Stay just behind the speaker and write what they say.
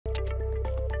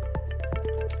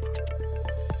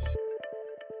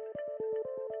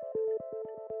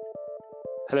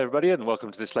Hello everybody and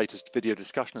welcome to this latest video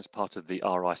discussion as part of the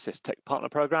RICS Tech Partner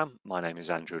Programme. My name is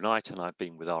Andrew Knight and I've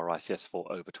been with RICS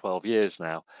for over 12 years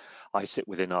now. I sit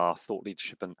within our thought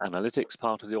leadership and analytics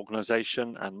part of the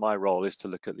organisation, and my role is to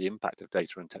look at the impact of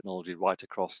data and technology right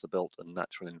across the built and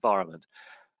natural environment.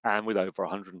 And with over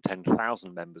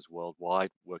 110,000 members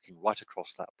worldwide, working right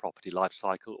across that property life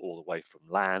cycle, all the way from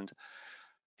land,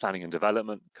 planning and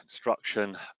development,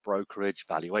 construction, brokerage,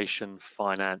 valuation,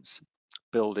 finance,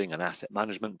 building and asset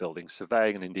management, building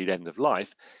surveying, and indeed end of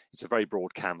life. It's a very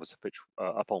broad canvas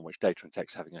upon which data and tech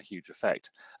is having a huge effect.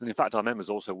 And in fact, our members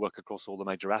also work across all the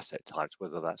major asset types,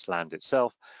 whether that's land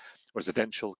itself,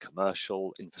 residential,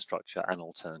 commercial, infrastructure, and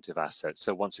alternative assets.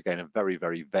 So once again, a very,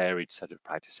 very varied set of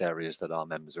practice areas that our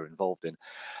members are involved in.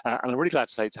 And I'm really glad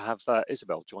today to have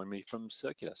Isabelle join me from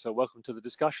Cercula. So welcome to the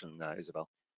discussion, Isabelle.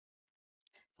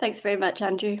 Thanks very much,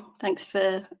 Andrew. Thanks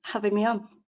for having me on.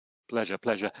 Pleasure.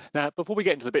 Now, before we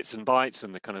get into the bits and bytes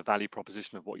and the kind of value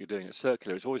proposition of what you're doing at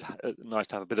Cercula, it's always nice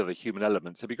to have a bit of a human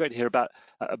element. So it'd be great to hear about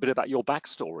a bit about your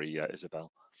backstory,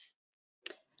 Isabelle.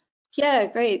 Yeah,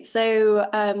 great. So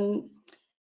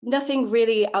nothing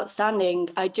really outstanding.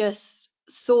 I just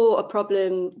saw a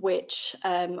problem which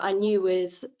I knew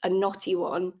was a knotty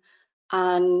one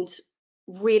and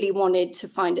really wanted to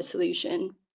find a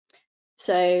solution.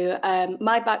 So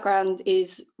my background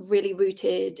is really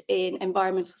rooted in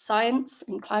environmental science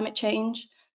and climate change.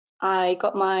 I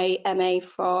got my MA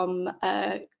from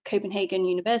Copenhagen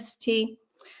University,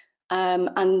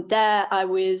 and there I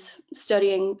was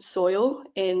studying soil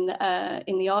in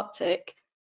the Arctic,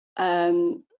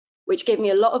 which gave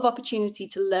me a lot of opportunity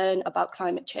to learn about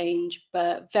climate change,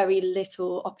 but very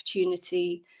little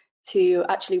opportunity to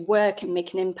actually work and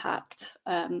make an impact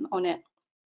on it.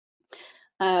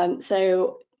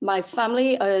 So my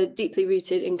family are deeply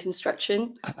rooted in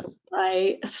construction.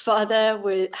 My father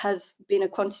has been a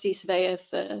quantity surveyor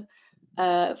for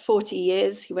 40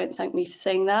 years. He won't thank me for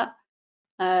saying that.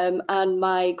 And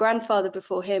my grandfather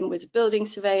before him was a building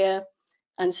surveyor,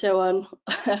 and so on,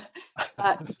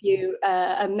 back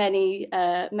many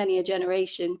a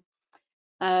generation.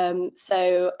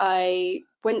 So I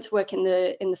went to work in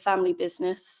the family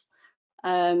business,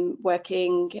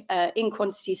 working in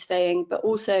quantity surveying, but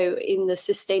also in the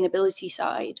sustainability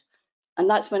side. And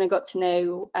that's when I got to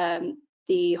know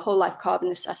the whole life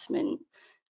carbon assessment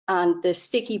and the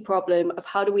sticky problem of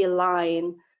how do we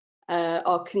align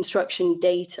our construction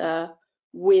data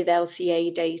with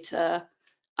LCA data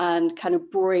and kind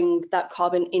of bring that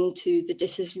carbon into the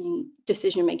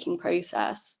decision-making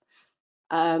process.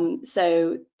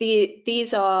 So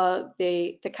these are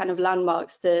the kind of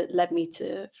landmarks that led me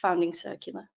to founding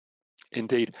Cercula.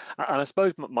 Indeed. And I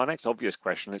suppose my next obvious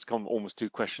question, it's come almost two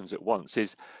questions at once,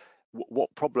 is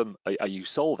what problem are you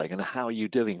solving and how are you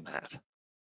doing that?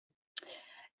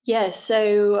 Yeah,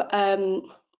 so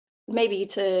maybe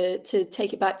to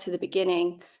take it back to the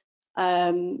beginning,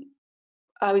 I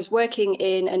was working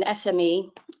in an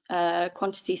SME,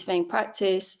 quantity surveying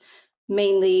practice,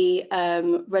 mainly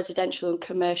residential and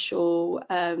commercial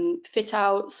fit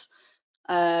outs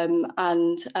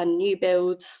and new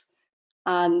builds,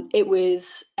 and it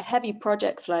was a heavy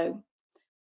project flow.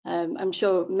 I'm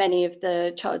sure many of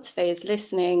the chartered surveyors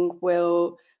listening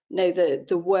will know that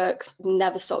the work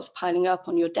never stops piling up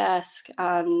on your desk,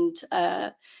 and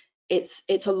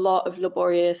it's a lot of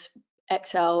laborious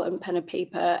Excel and pen and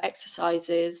paper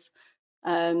exercises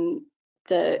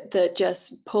that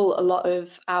just pull a lot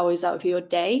of hours out of your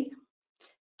day.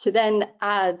 To then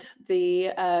add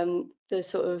the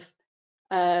sort of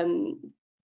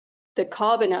the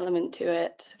carbon element to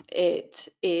it, it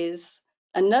is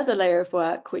another layer of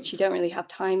work which you don't really have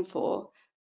time for.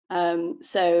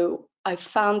 So I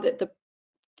found that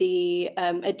the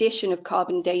addition of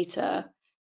carbon data,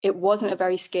 it wasn't a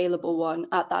very scalable one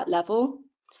at that level.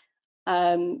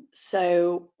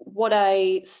 So what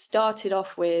I started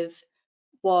off with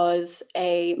was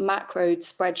a macroed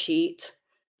spreadsheet,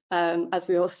 as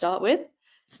we all start with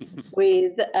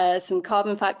some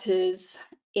carbon factors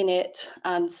in it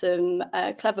and some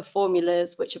clever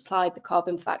formulas which applied the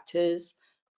carbon factors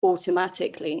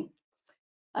automatically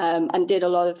and did a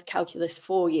lot of the calculus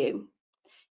for you.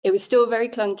 It was still very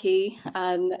clunky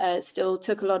and still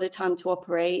took a lot of time to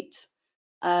operate,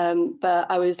 but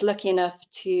I was lucky enough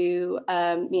to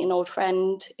meet an old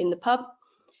friend in the pub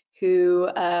who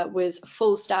was a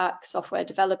full stack software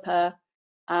developer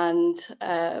and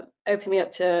opened me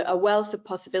up to a wealth of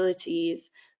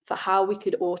possibilities for how we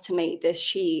could automate this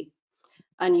sheet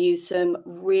and use some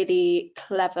really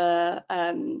clever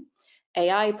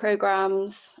AI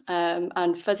programs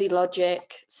and fuzzy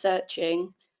logic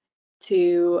searching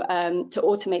to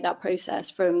automate that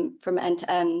process from end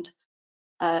to end.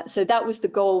 So that was the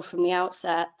goal from the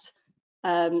outset,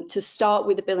 to start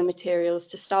with the bill of materials,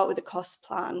 to start with a cost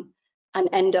plan, and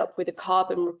end up with a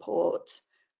carbon report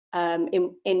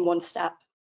in one step.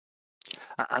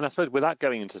 And I suppose without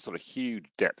going into sort of huge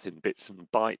depth in bits and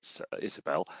bytes,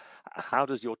 Isabelle, how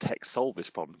does your tech solve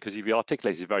this problem? Because you've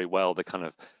articulated very well the kind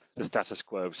of the status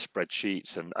quo of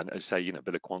spreadsheets and say, you know,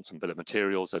 bill of quants and bill of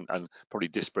materials and probably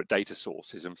disparate data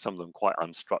sources, and some of them quite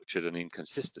unstructured and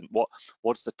inconsistent.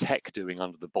 What's the tech doing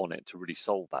under the bonnet to really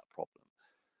solve that problem?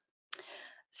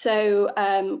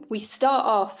 So we start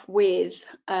off with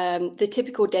the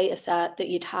typical data set that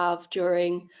you'd have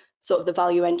during sort of the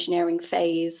value engineering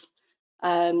phase.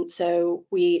 So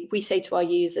we say to our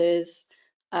users,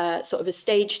 sort of a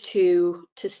stage 2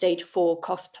 to stage 4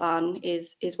 cost plan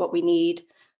is what we need,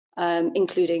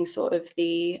 including sort of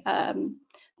the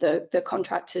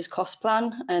contractor's cost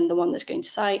plan and the one that's going to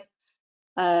site.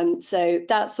 So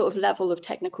that sort of level of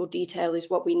technical detail is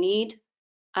what we need.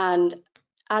 And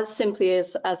as simply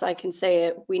as I can say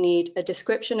it, we need a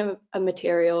description of a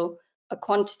material, a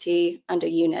quantity, and a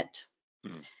unit.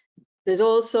 There's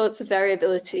all sorts of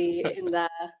variability in there,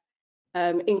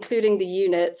 including the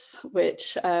units,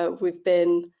 which we've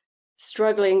been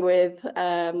struggling with,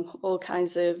 all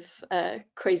kinds of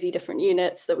crazy different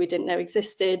units that we didn't know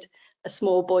existed. A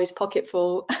small boy's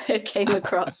pocketful came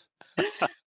across.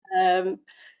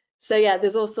 So yeah,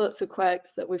 there's all sorts of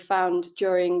quirks that we found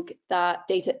during that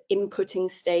data inputting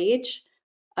stage,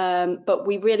 but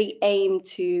we really aim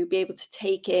to be able to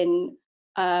take in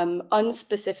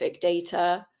unspecific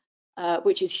data,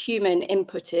 which is human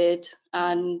inputted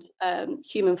and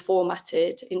human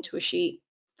formatted into a sheet.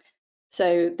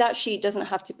 So that sheet doesn't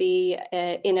have to be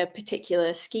in a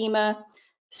particular schema.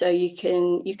 So you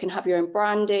can have your own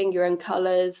branding, your own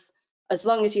colors. As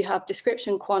long as you have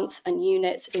description, quants, and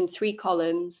units in 3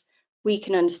 columns, we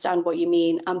can understand what you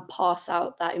mean and parse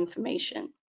out that information.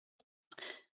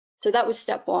 So that was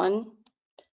step 1.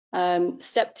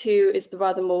 Step 2 is the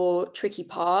rather more tricky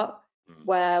part,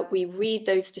 where we read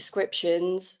those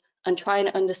descriptions and try and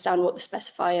understand what the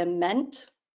specifier meant.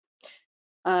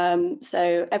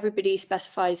 So everybody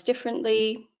specifies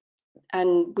differently,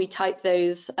 and we type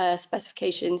those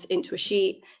specifications into a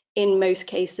sheet. In most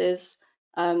cases,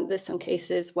 there's some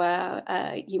cases where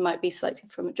you might be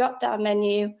selecting from a drop-down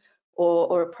menu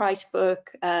or a price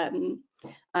book, and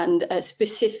a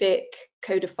specific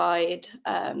codified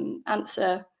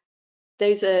answer.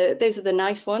 Those are the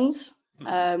nice ones,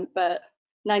 but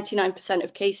 99%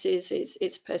 of cases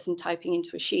it's a person typing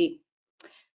into a sheet.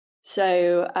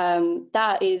 So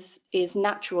that is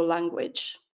natural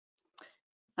language.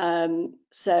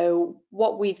 So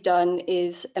what we've done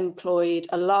is employed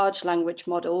a large language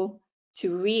model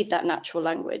to read that natural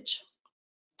language.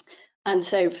 And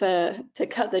so to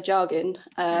cut the jargon,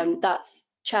 that's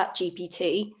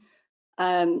ChatGPT.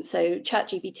 So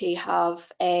ChatGPT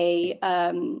have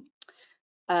an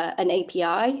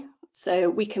API, so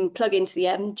we can plug into the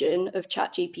engine of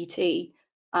ChatGPT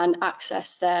and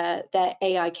access their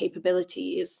AI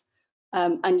capabilities,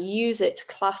 and use it to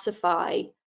classify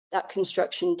that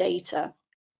construction data.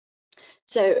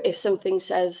 So if something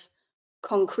says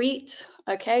concrete,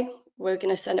 okay, we're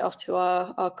going to send it off to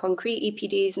our concrete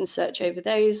EPDs and search over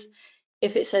those.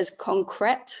 If it says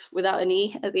concrete without an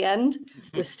E at the end,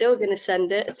 we're still going to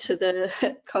send it to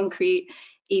the concrete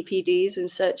EPDs and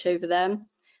search over them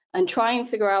and try and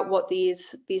figure out what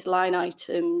these line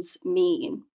items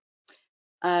mean.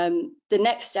 The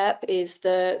next step is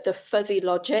the fuzzy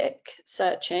logic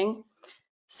searching.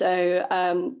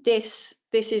 So this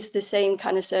is the same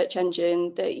kind of search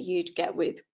engine that you'd get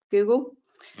with Google.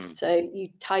 So you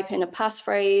type in a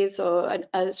passphrase or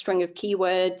a string of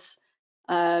keywords,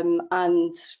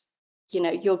 and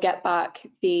you'll get back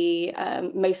the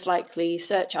most likely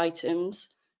search items.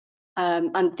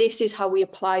 And this is how we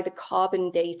apply the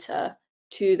carbon data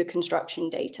to the construction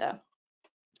data.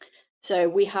 So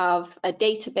we have a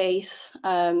database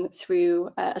through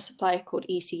a supplier called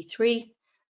EC3,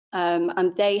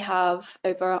 and they have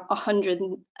over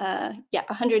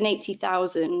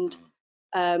 180,000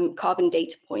 carbon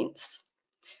data points,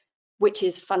 which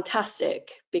is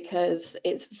fantastic because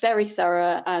it's very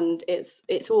thorough and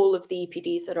it's all of the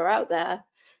EPDs that are out there.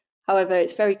 However,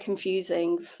 it's very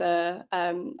confusing for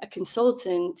a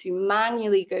consultant to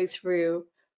manually go through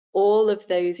all of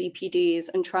those EPDs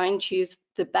and try and choose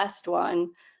the best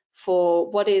one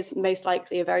for what is most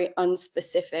likely a very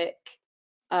unspecific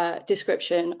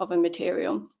description of a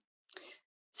material.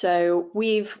 So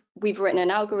we've written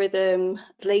an algorithm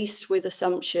laced with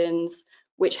assumptions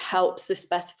which helps the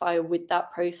specifier with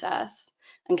that process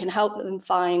and can help them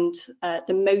find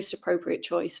the most appropriate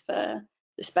choice for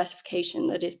the specification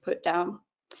that is put down.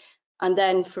 And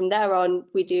then from there on,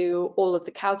 we do all of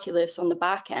the calculus on the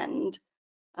back end.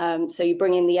 So you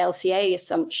bring in the LCA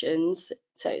assumptions.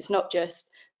 So it's not just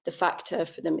the factor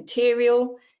for the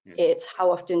material, it's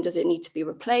how often does it need to be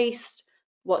replaced,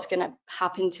 what's going to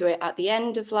happen to it at the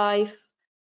end of life.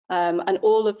 And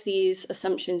all of these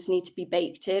assumptions need to be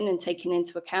baked in and taken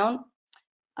into account.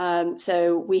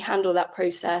 So we handle that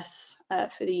process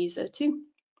for the user too.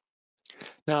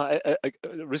 Now, at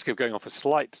risk of going off a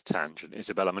slight tangent,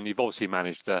 Isabelle, I mean, you've obviously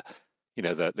managed the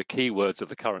keywords of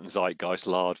the current zeitgeist,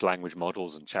 large language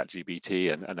models and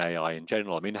ChatGPT and AI in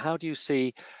general. I mean, how do you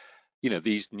see,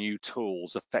 these new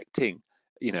tools affecting,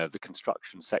 the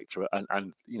construction sector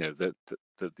and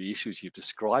the issues you've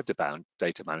described about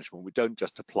data management? We don't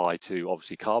just apply to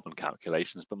obviously carbon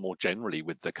calculations, but more generally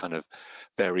with the kind of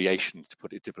variation, to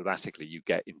put it diplomatically, you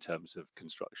get in terms of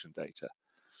construction data.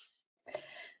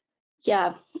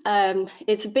 Yeah,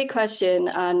 it's a big question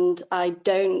and I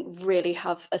don't really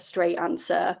have a straight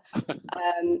answer.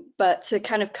 But to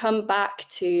kind of come back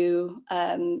to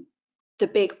the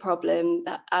big problem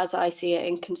that, as I see it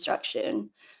in construction,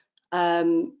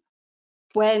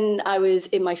 when I was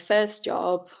in my first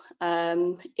job,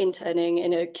 interning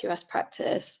in a QS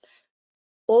practice,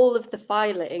 all of the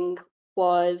filing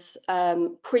was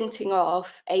printing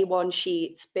off A1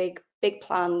 sheets, big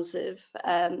plans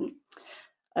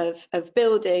of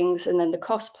buildings, and then the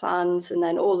cost plans, and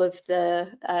then all of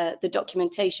the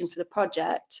documentation for the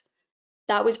project.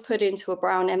 That was put into a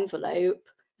brown envelope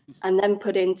and then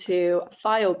put into a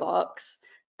file box,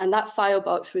 and that file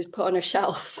box was put on a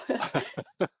shelf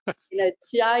in a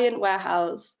giant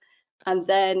warehouse. And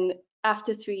then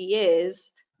after 3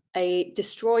 years, a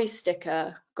destroy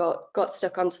sticker got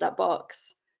stuck onto that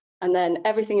box, and then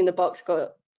everything in the box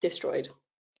got destroyed.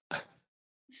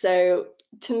 So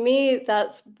to me,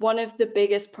 that's one of the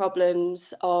biggest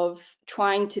problems of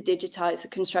trying to digitize the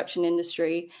construction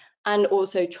industry and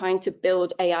also trying to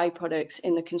build AI products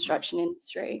in the construction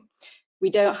industry. We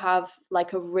don't have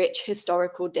like a rich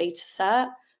historical data set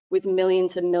with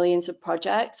millions and millions of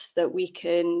projects that we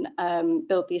can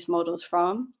build these models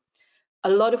from. A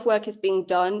lot of work is being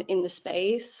done in the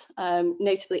space,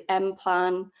 notably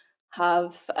M-Plan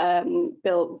have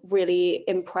built really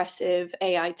impressive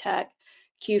AI tech.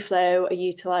 Qflow are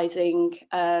utilizing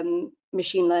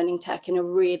machine learning tech in a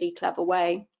really clever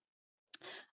way.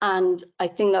 And I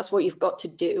think that's what you've got to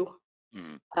do.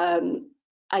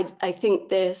 I think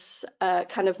this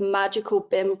kind of magical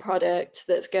BIM product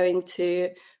that's going to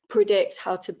predict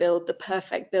how to build the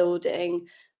perfect building,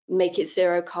 make it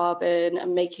zero carbon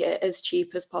and make it as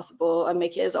cheap as possible and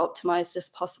make it as optimized as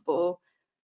possible.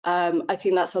 I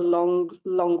think that's a long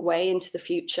way into the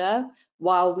future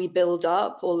while we build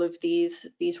up all of these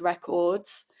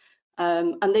records.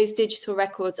 And those digital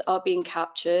records are being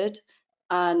captured,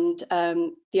 and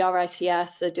the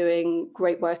RICS are doing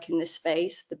great work in this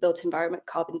space. The Built Environment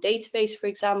Carbon Database, for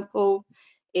example,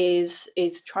 is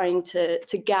trying to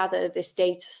gather this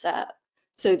data set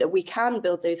so that we can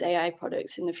build those AI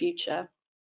products in the future.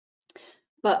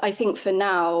 But I think for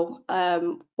now,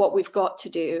 what we've got to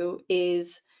do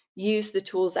is use the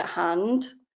tools at hand,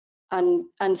 and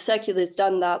Cercula's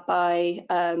done that by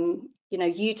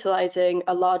utilizing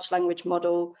a large language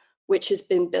model which has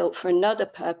been built for another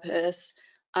purpose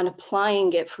and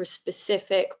applying it for a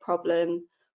specific problem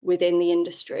within the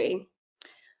industry.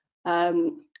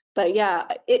 But yeah,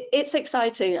 it's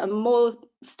exciting and more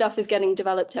stuff is getting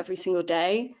developed every single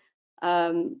day.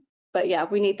 But yeah,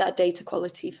 we need that data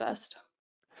quality first.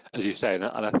 As you say, and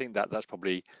I think that's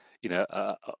probably,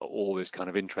 all this kind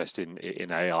of interest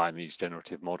in AI and these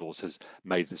generative models has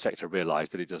made the sector realise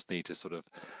that it does need to sort of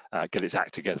get its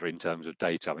act together in terms of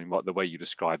data. I mean, the way you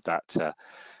described that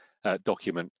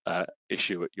document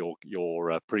issue at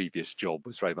your previous job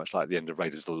was very much like the end of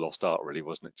Raiders of the Lost Ark, really,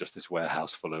 wasn't it? Just this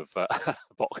warehouse full of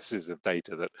boxes of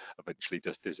data that eventually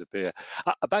just disappear.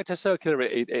 Back to Cercula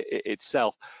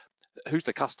itself. Who's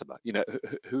the customer?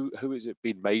 Who is it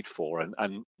being made for,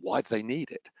 and why do they need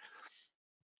it?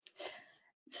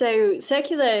 So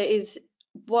Cercula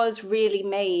was really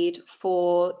made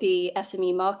for the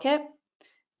SME market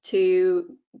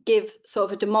to give sort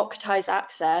of a democratized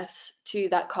access to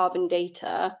that carbon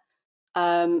data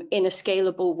in a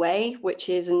scalable way, which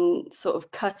isn't sort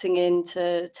of cutting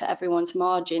into everyone's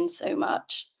margin so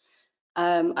much.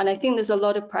 And I think there's a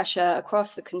lot of pressure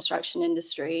across the construction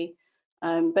industry,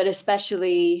 but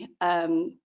especially,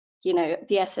 the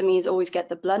SMEs always get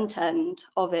the blunt end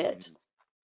of it,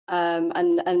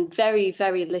 and very,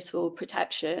 very little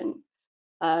protection.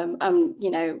 When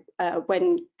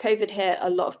COVID hit, a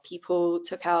lot of people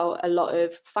took out a lot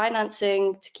of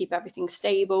financing to keep everything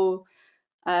stable.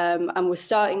 and we're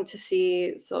starting to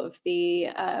see sort of the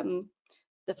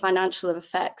financial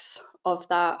effects of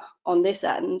that on this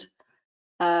end.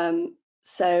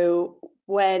 So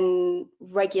when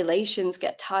regulations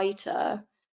get tighter,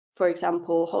 for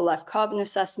example, whole life carbon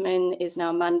assessment is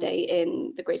now a mandate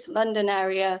in the Greater London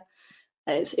area.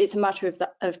 It's a matter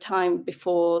of time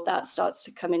before that starts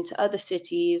to come into other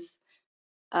cities.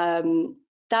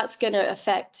 That's going to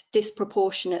affect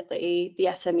disproportionately the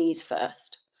SMEs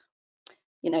first.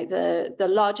 You know, the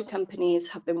larger companies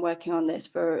have been working on this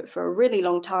for a really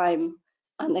long time,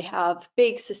 and they have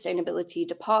big sustainability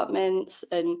departments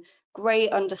and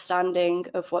great understanding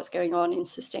of what's going on in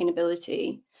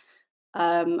sustainability.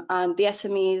 And the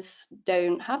SMEs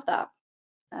don't have that.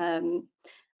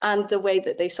 And the way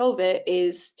that they solve it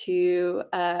is to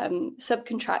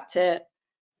subcontract it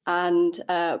and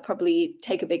probably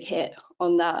take a big hit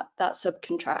on that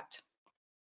subcontract.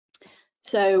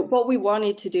 So what we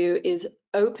wanted to do is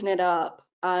open it up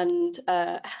and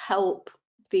help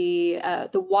the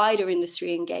wider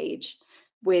industry engage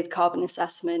with carbon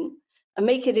assessment and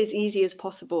make it as easy as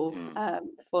possible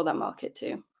for that market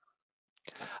too.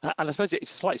 And I suppose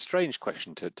it's a slightly strange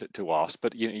question to ask,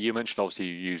 but you mentioned obviously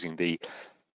using the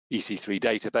EC3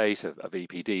 database of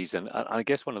EPDs, and I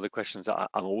guess one of the questions that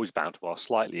I'm always bound to ask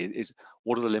slightly is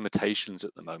what are the limitations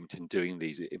at the moment in doing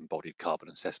these embodied carbon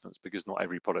assessments? Because not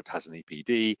every product has an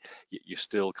EPD. You're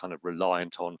still kind of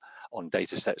reliant on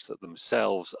data sets that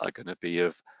themselves are going to be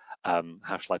of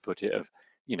how shall I put it, of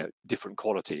different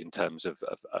quality in terms of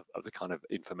the kind of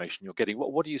information you're getting.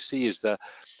 What do you see as the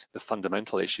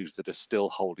fundamental issues that are still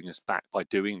holding us back by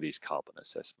doing these carbon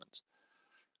assessments?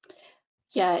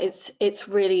 Yeah, it's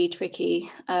really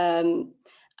tricky, and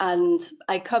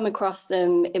I come across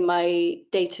them in my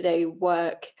day-to-day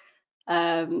work,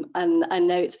 and I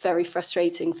know it's very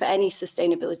frustrating for any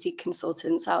sustainability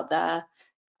consultants out there.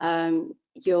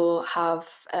 You'll have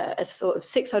a sort of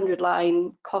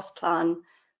 600-line cost plan,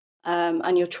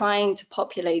 and you're trying to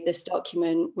populate this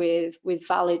document with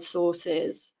valid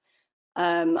sources,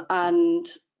 and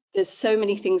there's so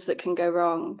many things that can go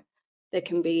wrong. They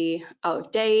can be out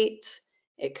of date.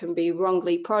 It can be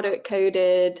wrongly product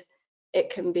coded. It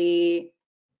can be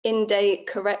in date,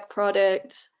 correct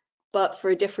product, but for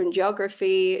a different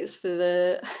geography. It's for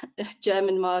the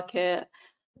German market.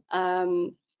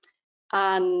 And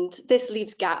this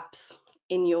leaves gaps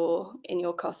in your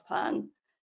cost plan.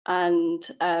 And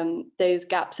those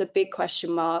gaps are big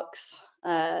question marks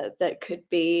that could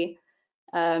be,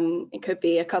 it could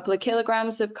be a couple of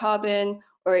kilograms of carbon,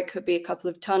 or it could be a couple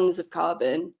of tons of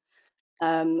carbon.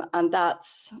 And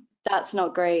that's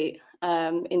not great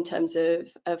in terms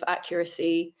of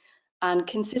accuracy and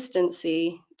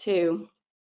consistency too.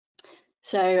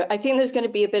 So I think there's going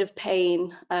to be a bit of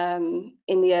pain in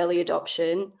the early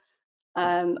adoption.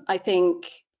 I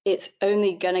think it's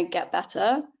only going to get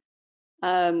better.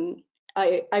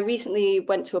 I recently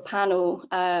went to a panel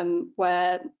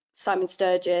where Simon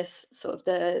Sturgis, sort of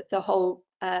the whole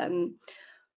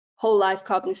life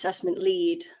carbon assessment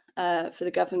lead for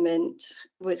the government,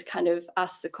 was kind of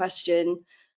asked the question,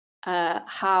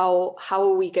 how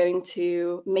are we going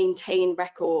to maintain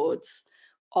records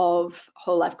of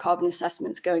whole life carbon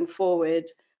assessments going forward?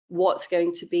 What's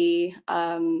going to be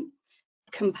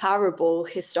comparable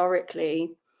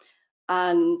historically?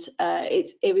 And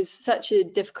it was such a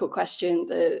difficult question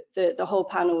that the whole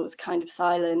panel was kind of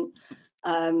silent.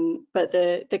 But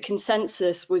the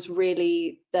consensus was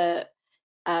really that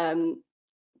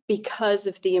because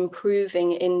of the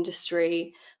improving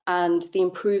industry and the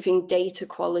improving data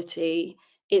quality,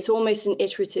 it's almost an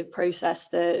iterative process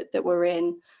that we're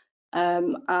in,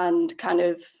 and kind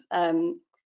of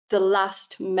the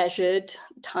last measured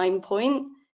time point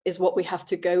is what we have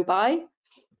to go by,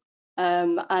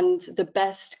 and the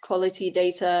best quality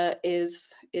data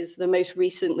is the most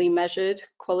recently measured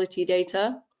quality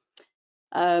data.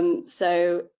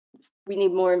 So we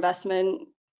need more investment.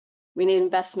 We need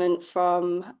investment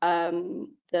from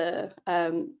the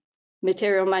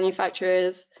material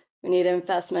manufacturers. We need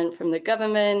investment from the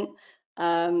government.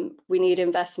 We need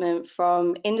investment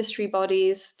from industry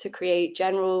bodies to create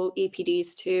general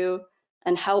EPDs too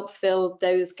and help fill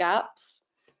those gaps.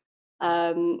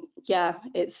 Yeah,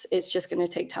 it's just going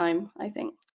to take time, I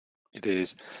think. It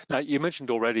is. Now, you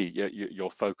mentioned already your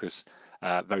focus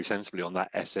very sensibly on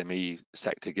that SME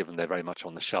sector, given they're very much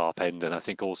on the sharp end. And I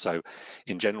think also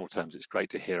in general terms, it's great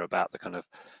to hear about the kind of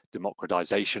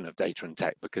democratization of data and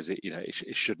tech, because it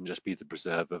shouldn't just be the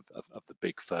preserve of the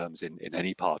big firms in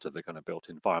any part of the kind of built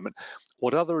environment.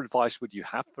 What other advice would you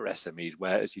have for SMEs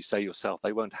where, as you say yourself,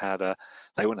 they won't have a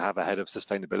head of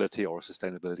sustainability or a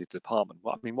sustainability department?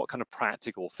 Well, I mean, what kind of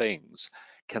practical things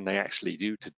can they actually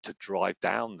do to drive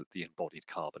down the embodied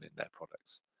carbon in their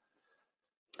products?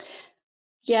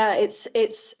 Yeah,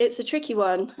 it's a tricky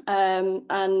one,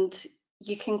 and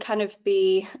you can kind of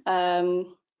be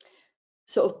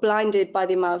sort of blinded by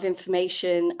the amount of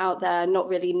information out there, not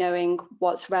really knowing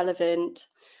what's relevant.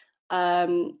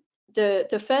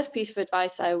 The first piece of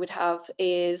advice I would have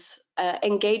is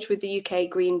engage with the UK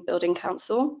Green Building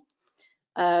Council.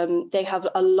 They have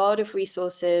a lot of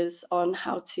resources on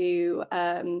how to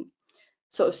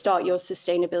sort of start your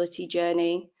sustainability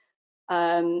journey.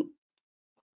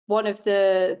 One of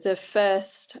the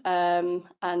first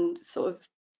and sort of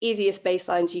easiest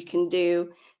baselines you can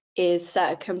do is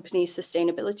set a company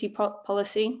sustainability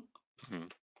policy.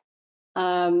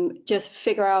 Mm-hmm. Just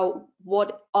figure out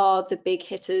what are the big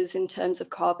hitters in terms of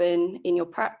carbon in your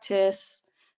practice.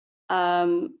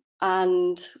 And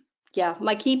yeah,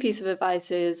 my key piece of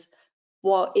advice is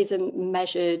what isn't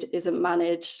measured isn't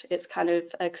managed. It's kind of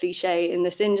a cliche in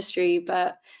this industry,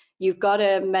 but you've got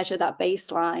to measure that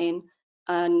baseline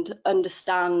and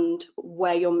understand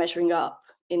where you're measuring up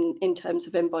in terms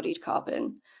of embodied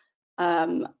carbon.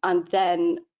 And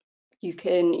then you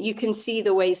can see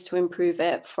the ways to improve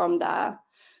it from there.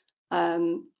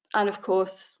 And of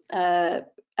course, a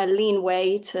lean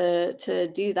way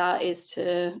to do that is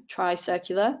to try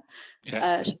Cercula.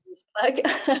 Yeah.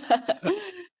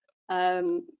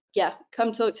 Yeah,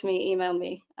 come talk to me, email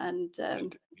me, and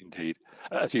indeed,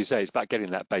 as you say, it's about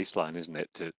getting that baseline, isn't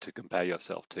it, to compare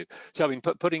yourself to. So I mean,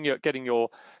 getting your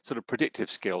sort of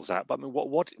predictive skills out. But I mean,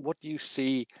 what do you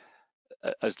see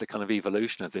as the kind of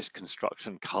evolution of this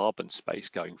construction carbon space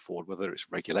going forward, whether it's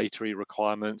regulatory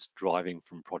requirements, driving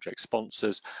from project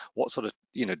sponsors? What sort of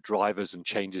drivers and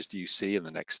changes do you see in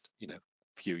the next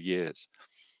few years?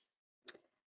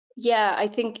 Yeah, I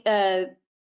think the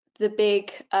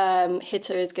big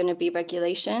hitter is going to be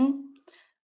regulation.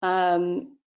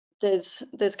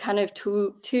 There's kind of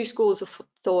two schools of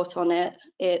thought on it.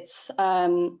 It's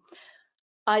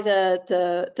either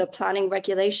the planning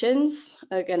regulations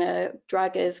are going to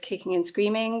drag us kicking and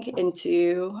screaming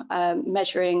into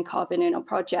measuring carbon in our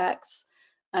projects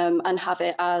and have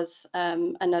it as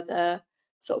another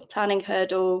sort of planning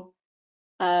hurdle.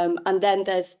 And then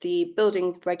there's the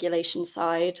building regulation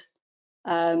side.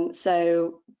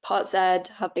 So Part Z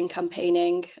have been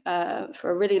campaigning for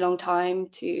a really long time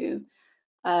to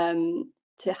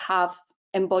have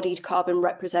embodied carbon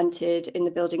represented in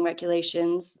the building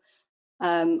regulations.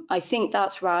 I think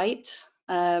that's right.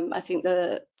 I think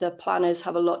the planners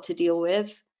have a lot to deal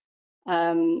with,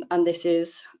 and this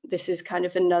is kind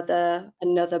of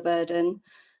another burden.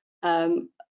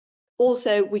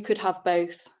 Also, we could have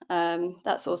both.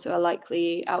 That's also a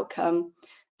likely outcome,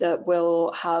 that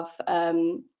we'll have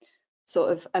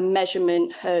sort of a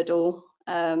measurement hurdle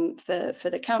for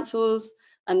the councils,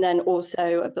 and then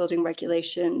also a building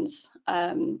regulations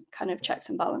kind of checks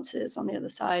and balances on the other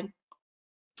side.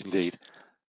 Indeed.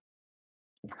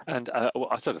 And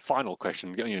I sort of final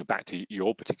question, back to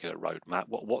your particular roadmap.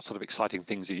 What sort of exciting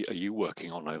things are you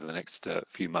working on over the next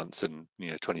few months and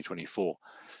 2024?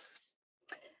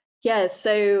 Yeah,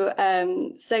 so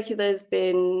Cercula's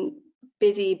been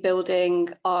busy building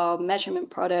our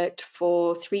measurement product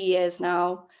for 3 years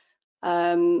now,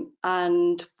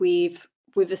 and we've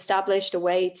established a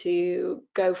way to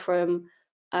go from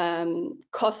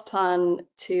cost plan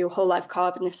to whole life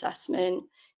carbon assessment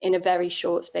in a very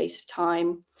short space of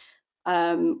time,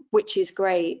 which is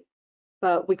great,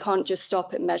 but we can't just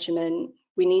stop at measurement.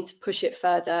 We need to push it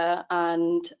further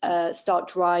and start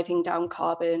driving down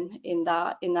carbon in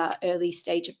that early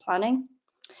stage of planning.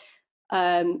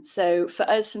 So for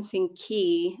us, something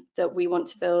key that we want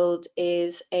to build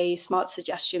is a smart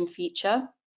suggestion feature.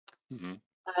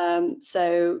 Mm-hmm.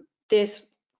 So this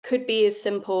could be as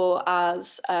simple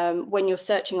as when you're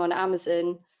searching on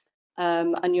Amazon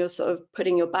and you're sort of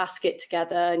putting your basket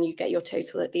together and you get your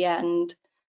total at the end,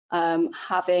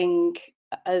 having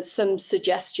some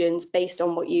suggestions based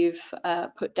on what you've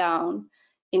put down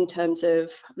in terms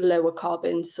of lower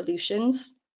carbon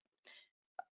solutions.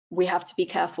 We have to be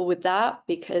careful with that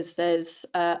because there's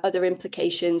other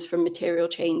implications from material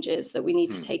changes that we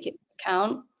need to take into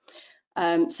account.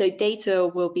 So data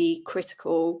will be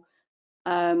critical,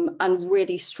 and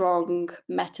really strong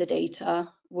metadata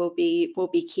will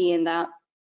be key in that.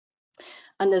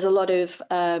 And there's a lot of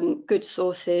good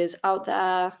sources out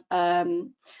there.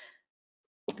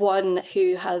 One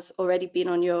who has already been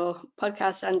on your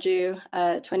podcast, Andrew,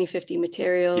 2050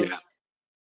 Materials. Yeah.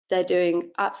 They're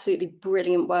doing absolutely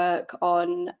brilliant work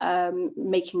on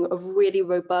making a really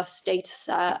robust data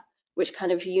set, which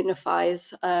kind of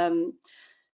unifies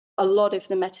a lot of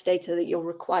the metadata that you're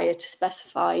required to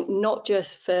specify, not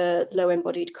just for low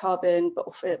embodied carbon, but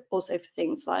also for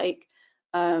things like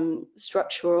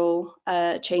structural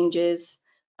changes,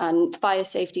 and fire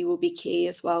safety will be key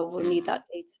as well. We'll need that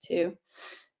data too.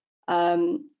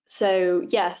 So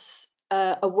yes,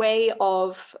 a way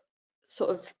of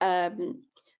sort of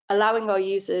allowing our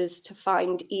users to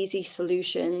find easy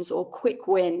solutions or quick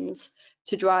wins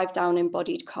to drive down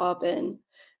embodied carbon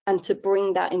and to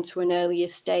bring that into an earlier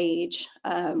stage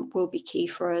will be key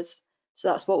for us. So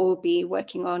that's what we'll be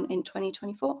working on in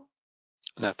 2024.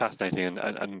 No, fascinating,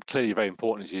 and clearly very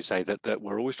important, as you say, that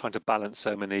we're always trying to balance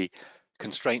so many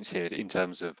constraints here in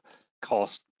terms of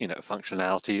cost,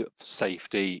 functionality,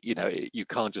 safety. You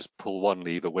can't just pull one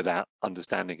lever without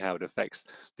understanding how it affects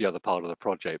the other part of the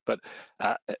project. But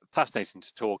fascinating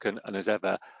to talk, and as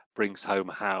ever, brings home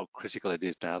how critical it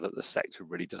is now that the sector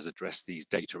really does address these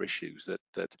data issues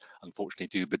that unfortunately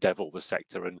do bedevil the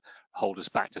sector and hold us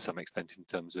back to some extent in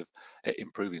terms of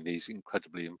improving these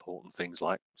incredibly important things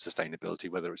like sustainability,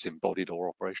 whether it's embodied or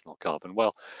operational carbon.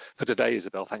 Well, for today,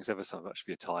 Isabelle, thanks ever so much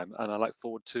for your time, and I look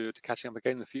forward to catching up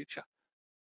again in the future.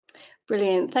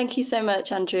 Brilliant. Thank you so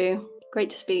much, Andrew.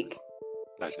 Great to speak.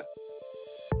 Pleasure.